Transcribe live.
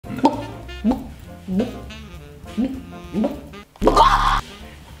Ciao.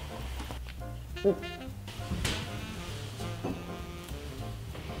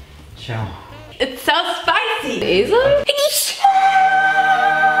 It's so spicy. Is it?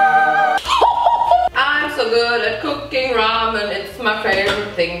 I'm so good at cooking ramen. It's my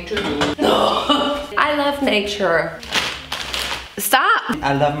favorite thing to do. I love nature. Stop.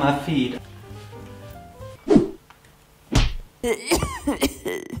 I love my feet.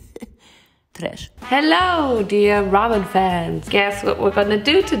 Trash. Hello, dear ramen fans. Guess what we're gonna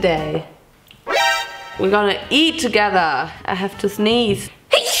do today? We're gonna eat together. I have to sneeze.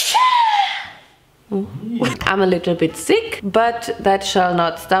 I'm a little bit sick, but that shall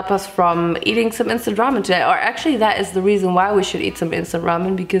not stop us from eating some instant ramen today. Or actually, that is the reason why we should eat some instant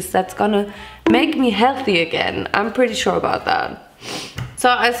ramen, because that's gonna make me healthy again. I'm pretty sure about that. So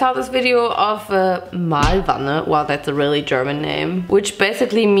I saw this video of Malwanne, well, that's a really German name, which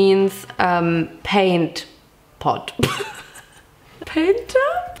basically means paint pot.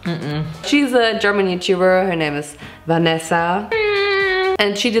 Painter? She's a German YouTuber, her name is Vanessa.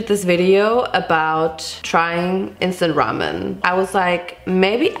 And she did this video about trying instant ramen. I was like,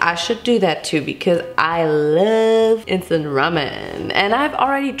 maybe I should do that too, because I love instant ramen. And I've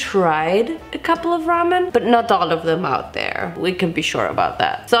already tried a couple of ramen, but not all of them out there. We can be sure about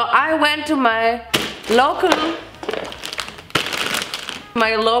that. So I went to my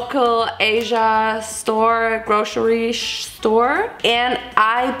local Asia store, grocery store, and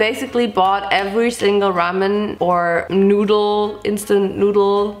I basically bought every single ramen or noodle, instant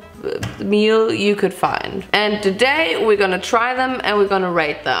noodle meal you could find. And today we're gonna try them and we're gonna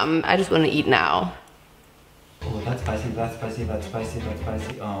rate them. I just wanna eat now. Oh, that's spicy, that's spicy, that's spicy, that's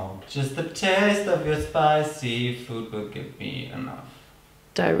spicy. Oh, just the taste of your spicy food will give me enough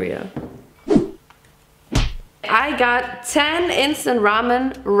Diarrhea. I got 10 instant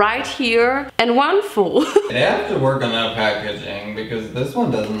ramen right here and one full. They have to work on that packaging because this one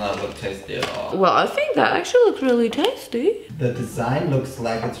does not look tasty at all. Well, I think that actually looks really tasty. The design looks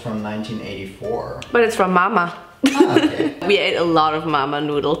like it's from 1984. But it's from Mama. Ah, okay. We ate a lot of Mama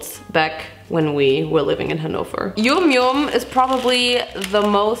noodles back when we were living in Hanover. Yum Yum is probably the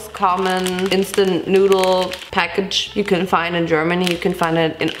most common instant noodle package you can find in Germany. You can find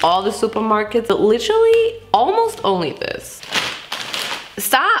it in all the supermarkets, but literally almost only this.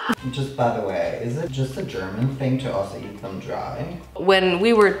 Stop! Just by the way, is it just a German thing to also eat them dry? When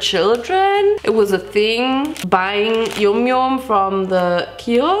we were children, it was a thing buying Yum Yum from the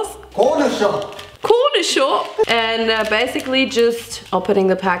kiosk. Corner shop! Corner shop, and basically just opening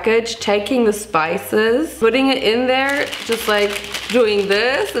the package, taking the spices, putting it in there, just like doing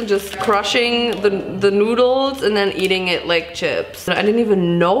this and just crushing the noodles and then eating it like chips. I didn't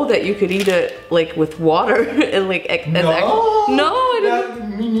even know that you could eat it like with water and like Me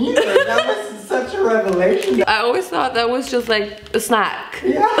neither. That was such a revelation. I always thought that was just like a snack.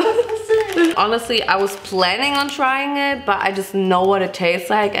 Yeah, that's the same. Honestly, I was planning on trying it, but I just know what it tastes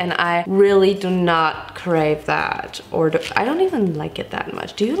like and I really do not crave that. I don't even like it that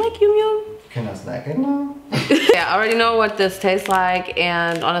much. Do you like Yum Yum? Can I snack it now? Yeah, I already know what this tastes like,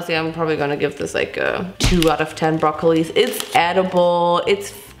 and honestly, I'm probably gonna give this like a 2 out of 10 broccolis. It's edible,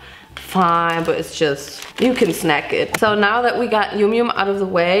 it's fine, but it's just, you can snack it. So now that we got Yum Yum out of the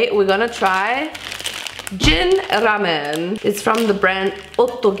way, we're gonna try Jin Ramen. It's from the brand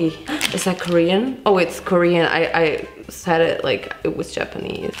Ottogi. Is that Korean? Oh, it's Korean. I said it like it was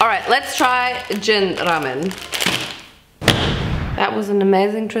Japanese. All right, let's try Jin Ramen. That was an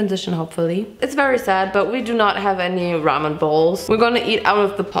amazing transition, hopefully. It's very sad, but we do not have any ramen bowls. We're gonna eat out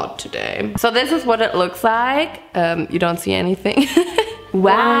of the pot today. So this is what it looks like. You don't see anything.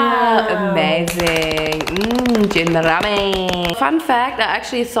 Wow, amazing. Jin ramen. Fun fact, I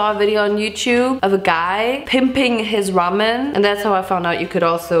actually saw a video on YouTube of a guy pimping his ramen, and that's how I found out you could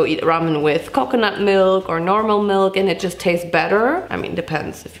also eat ramen with coconut milk or normal milk, and it just tastes better. I mean,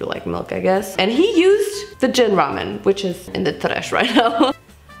 depends if you like milk, I guess. And he used the Jin ramen, which is in the trash right now.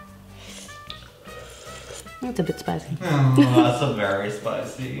 That's a bit spicy. Oh, that's a very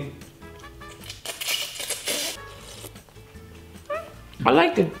spicy. I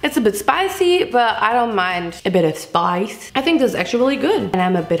like it. It's a bit spicy, but I don't mind a bit of spice. I think this is actually really good. And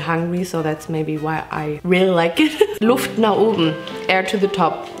I'm a bit hungry, so that's maybe why I really like it. Luft nach oben, air to the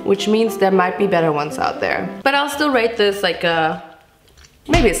top, which means there might be better ones out there. But I'll still rate this like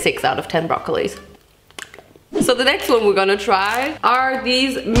maybe a 6 out of 10 broccolis. So the next one we're gonna try are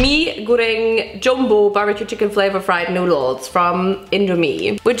these Mi Goreng Jumbo barbecue chicken flavor fried noodles from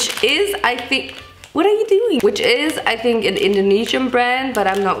Indomie, which is, I think, What are you doing? Which is, I think, an Indonesian brand, but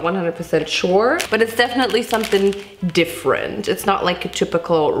I'm not 100% sure. But it's definitely something different. It's not like a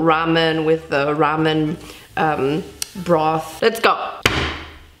typical ramen with the ramen broth. Let's go.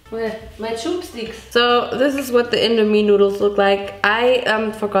 My chopsticks. So this is what the Indomie noodles look like.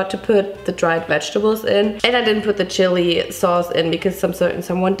 I forgot to put the dried vegetables in, and I didn't put the chili sauce in because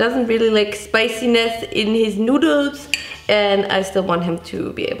someone doesn't really like spiciness in his noodles, and I still want him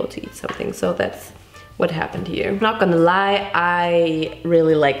to be able to eat something. So that's what happened here. Not gonna lie, I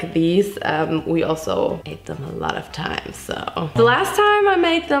really like these. We also ate them a lot of times. So the last time I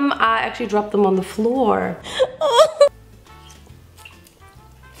made them, I actually dropped them on the floor.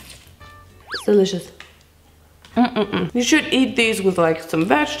 It's delicious. You should eat these with like some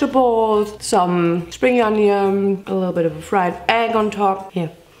vegetables, some spring onion, a little bit of a fried egg on top.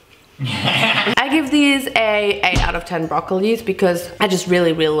 Here. I give these a 8 out of 10 broccolis because I just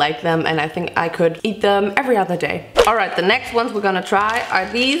really like them, and I think I could eat them every other day. All right, the next ones we're gonna try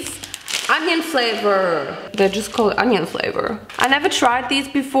are these onion flavor. They're just called onion flavor. I never tried these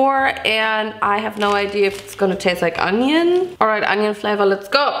before, and I have no idea if it's gonna taste like onion. All right, onion flavor, let's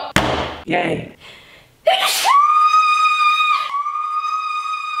go. Yay.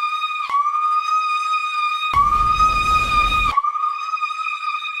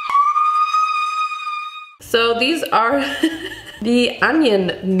 So these are the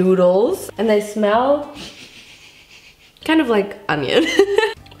onion noodles, and they smell kind of like onion.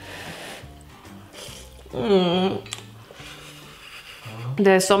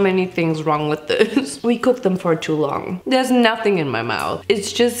 There's so many things wrong with this. We cooked them for too long. There's nothing in my mouth.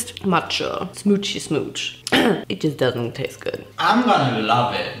 It's just matcha. Smoochy smooch. It just doesn't taste good. I'm gonna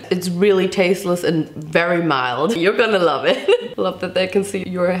love it. It's really tasteless and very mild. You're gonna love it. Love that they can see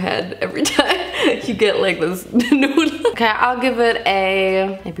your head every time you get like this noodle. Okay, I'll give it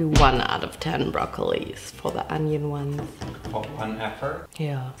a maybe 1 out of 10 broccolis for the onion ones. For one effort?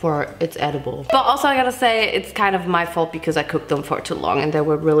 Yeah, for it's edible. But also I gotta say, it's kind of my fault because I cooked them for too long and they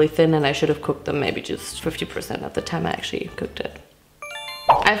were really thin, and I should have cooked them maybe just 50% of the time I actually cooked it.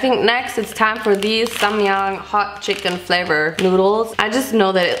 I think next it's time for these samyang hot chicken flavor noodles. I just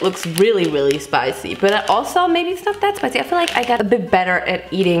know that it looks really spicy, but also maybe it's not that spicy. I feel like I got a bit better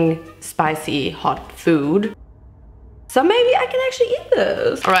at eating spicy hot food. So maybe I can actually eat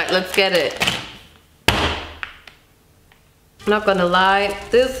this. All right, let's get it. Not gonna lie,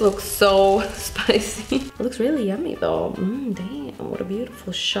 this looks so spicy. It looks really yummy though. Damn, what a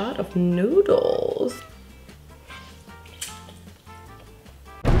beautiful shot of noodles.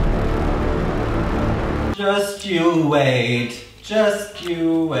 Just you wait. Just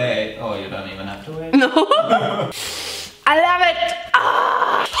you wait. Oh, you don't even have to wait? No. I love it.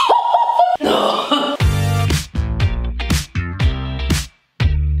 Ah. No.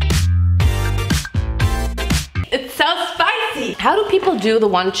 It's so spicy. How do people do the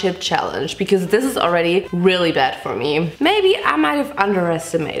 1 chip challenge? Because this is already really bad for me. Maybe I might have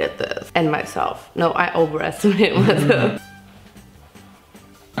underestimated this and myself. No, I overestimated myself.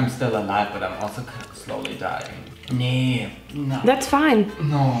 I'm still alive, but I'm also slowly dying. No. That's fine.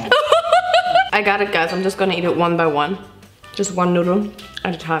 No. I got it, guys. I'm just gonna eat it one by one. Just one noodle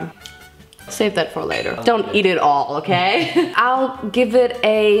at a time. Save that for later. Don't eat it all, okay? I'll give it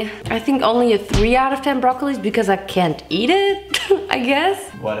a, I think only a 3 out of 10 broccolis because I can't eat it, I guess.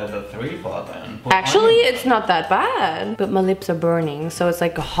 What are the 3 for then? Actually, it's not that bad, but my lips are burning, so it's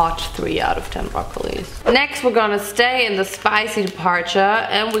like a hot 3 out of 10 broccolis. Next, we're gonna stay in the spicy departure,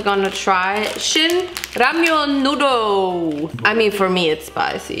 and we're gonna try Shin Ramyeon noodle. I mean, for me, it's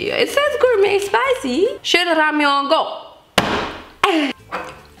spicy. It says gourmet spicy. Shin Ramyeon, go.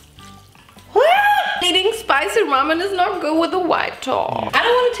 Eating spicy ramen is not good with a white top. I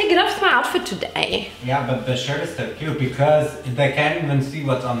don't want to take it off my outfit today. Yeah, but the shirt is so cute because they can't even see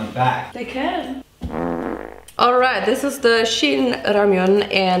what's on the back. They can. Alright, this is the Shin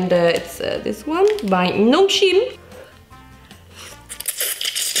Ramyeon, and it's this one by Naomijon.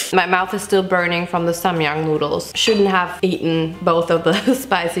 My mouth is still burning from the samyang noodles. Shouldn't have eaten both of the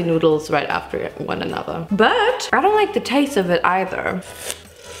spicy noodles right after one another. But I don't like the taste of it either.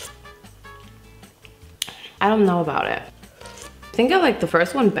 I don't know about it. I think I like the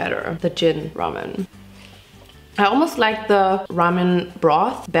first one better, the Jin ramen. I almost like the ramen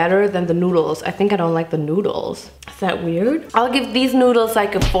broth better than the noodles. I think I don't like the noodles. Is that weird? I'll give these noodles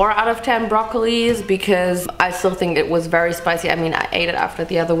like a 4 out of 10 broccolis because I still think it was very spicy. I mean, I ate it after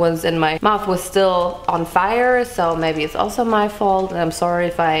the other ones and my mouth was still on fire, so maybe it's also my fault. And I'm sorry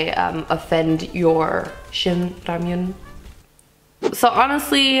if I offend your Shin Ramyeon. So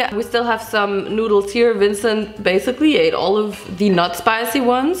honestly, we still have some noodles here. Vincent basically ate all of the not spicy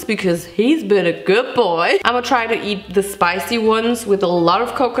ones because he's been a good boy. I'm gonna try to eat the spicy ones with a lot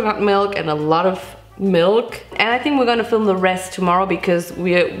of coconut milk and a lot of milk. And I think we're gonna film the rest tomorrow because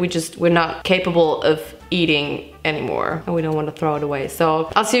we're not capable of eating anymore and we don't want to throw it away. So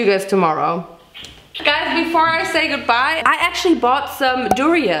I'll see you guys tomorrow. Guys, before I say goodbye, I actually bought some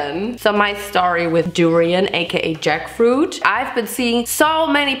durian. So my story with durian, aka jackfruit. I've been seeing so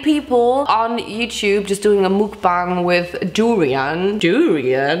many people on YouTube just doing a mukbang with durian.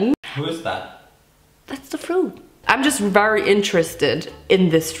 Durian? Who is that? That's the fruit. I'm just very interested in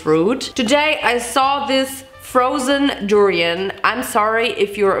this fruit. Today I saw this frozen durian. I'm sorry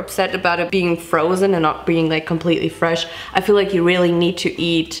if you're upset about it being frozen and not being like completely fresh. I feel like you really need to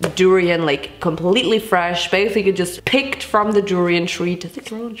eat durian like completely fresh. Basically just picked from the durian tree. Does it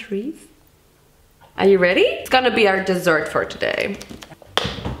grow on trees? Are you ready? It's gonna be our dessert for today.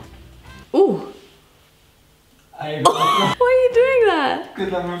 Ooh. Why are you doing that?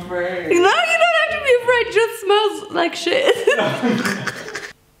 Because I'm afraid. No, you don't have to be afraid. It just smells like shit.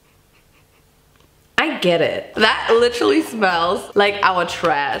 I get it. That literally smells like our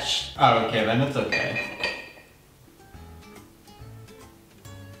trash. Oh, okay, then it's okay.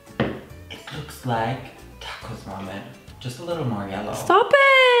 It looks like tacos ramen, just a little more yellow. Stop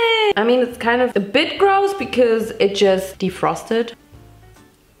it! I mean, it's kind of a bit gross because it just defrosted.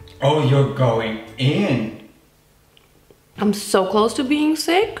 Oh, you're going in. I'm so close to being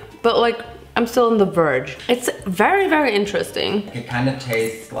sick, but like, I'm still on the verge. It's very, very interesting. It kind of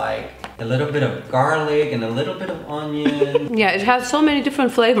tastes like a little bit of garlic and a little bit of onion. Yeah, it has so many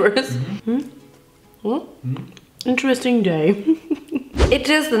different flavors. Interesting day. It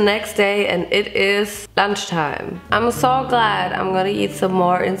is the next day and it is lunchtime. I'm so glad I'm gonna eat some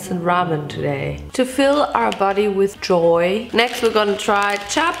more instant ramen today to fill our body with joy. Next we're gonna try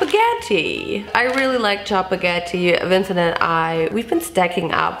chapaghetti. I really like chapaghetti. Vincent and I, we've been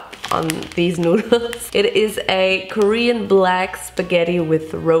stacking up on these noodles. It is a Korean black spaghetti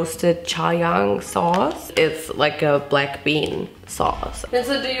with roasted chayang sauce. It's like a black bean sauce.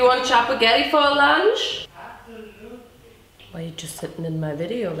 Vincent, do you want chapaghetti for lunch? Why are you just sitting in my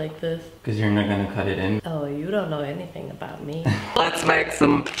video like this? Because you're not gonna cut it in. Oh, you don't know anything about me. Let's make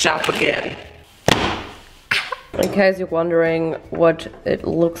some chapaghetti. In case you're wondering what it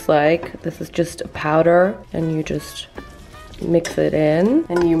looks like, this is just a powder and you just mix it in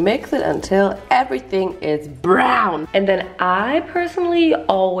and you mix it until everything is brown. And then I personally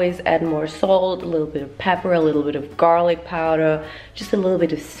always add more salt, a little bit of pepper, a little bit of garlic powder, just a little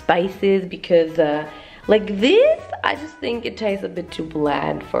bit of spices because like this, I just think it tastes a bit too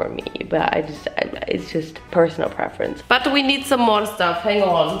bland for me, but it's just personal preference. But we need some more stuff, hang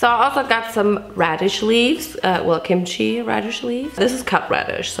on. So I also got some radish leaves, well, kimchi radish leaves. This is cut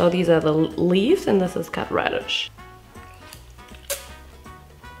radish, so these are the leaves and this is cut radish.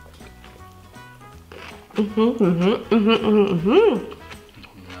 Not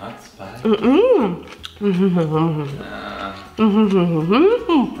spicy.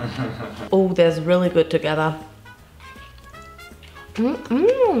 Oh, that's really good together. I'm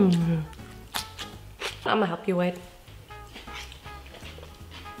gonna help you wait.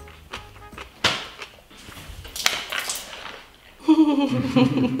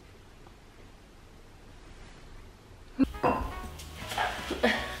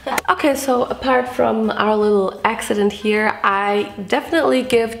 Okay, so apart from our little accident here, I definitely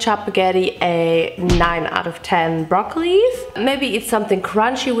give chapaghetti a 9 out of 10 broccolis. Maybe eat something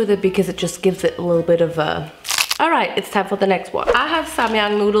crunchy with it because it just gives it a little bit of a... Alright, it's time for the next one. I have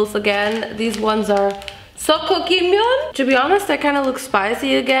samyang noodles again. These ones are sokokimyeon. To be honest, they kind of look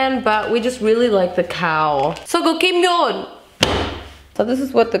spicy again, but we just really like the cow. Sokokimyeon! So this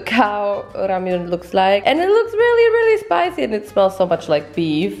is what the cow ramyun looks like. And it looks really, really spicy and it smells so much like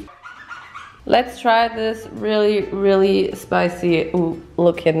beef. Let's try this really, really spicy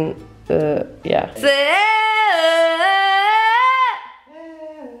looking, yeah.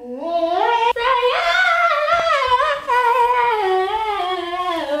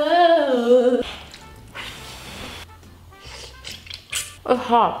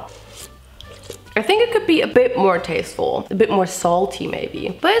 I think it could be a bit more tasteful, a bit more salty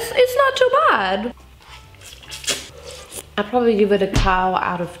maybe, but it's not too bad. I'd probably give it a cow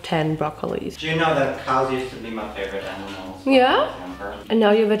out of 10 broccolis. Do you know that cows used to be my favorite animals? Yeah? And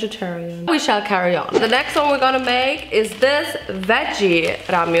now you're vegetarian. We shall carry on. The next one we're gonna make is this veggie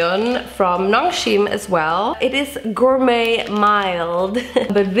ramyun from Nongshim as well. It is gourmet mild,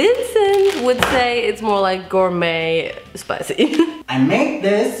 but Vincent would say it's more like gourmet spicy. I make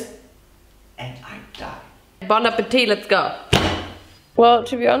this and I die. Bon appetit, let's go. Well,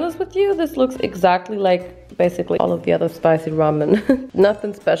 to be honest with you, this looks exactly like basically all of the other spicy ramen.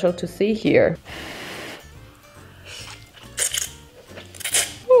 Nothing special to see here.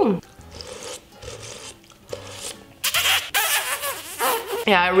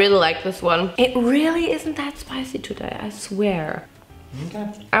 Yeah, I really like this one. It really isn't that spicy today, I swear.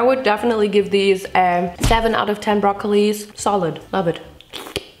 Okay. I would definitely give these 7 out of 10 broccolis. Solid, love it.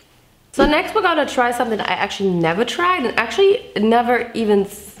 So next we're gonna try something I actually never tried and actually never even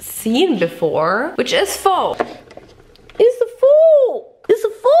seen before, which is pho. It's a pho! It's a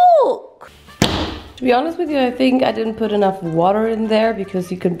pho! To be honest with you, I think I didn't put enough water in there because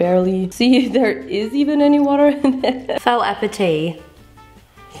you can barely see if there is even any water in it. Pho appétit.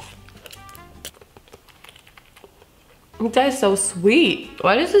 It tastes so sweet.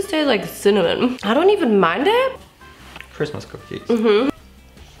 Why does this taste like cinnamon? I don't even mind it. Christmas cookies.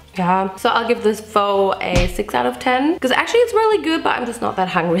 Yeah, so I'll give this pho a 6 out of 10. Because actually it's really good, but I'm just not that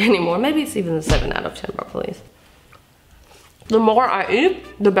hungry anymore. Maybe it's even a 7 out of 10 broccolis. The more I eat,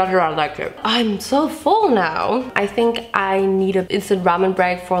 the better I like it. I'm so full now. I think I need an instant ramen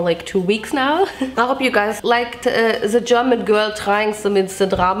break for like 2 weeks now. I hope you guys liked the German girl trying some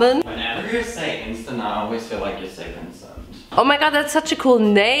instant ramen. Whenever you say instant, I always feel like you say Vincent. Oh my god, that's such a cool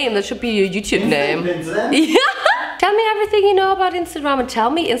name. That should be your YouTube name. Vincent? Yeah. Tell me everything you know about instant ramen.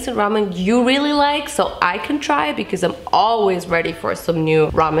 Tell me instant ramen you really like so I can try it because I'm always ready for some new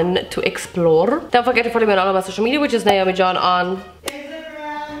ramen to explore. Don't forget to follow me on all of my social media, which is Naomijon on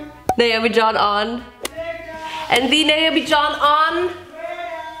Instagram, Naomijon on and the Naomijon on.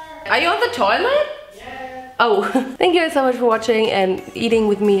 Are you on the toilet? Yeah. Oh, thank you guys so much for watching and eating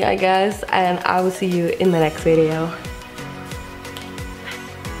with me, I guess, and I will see you in the next video.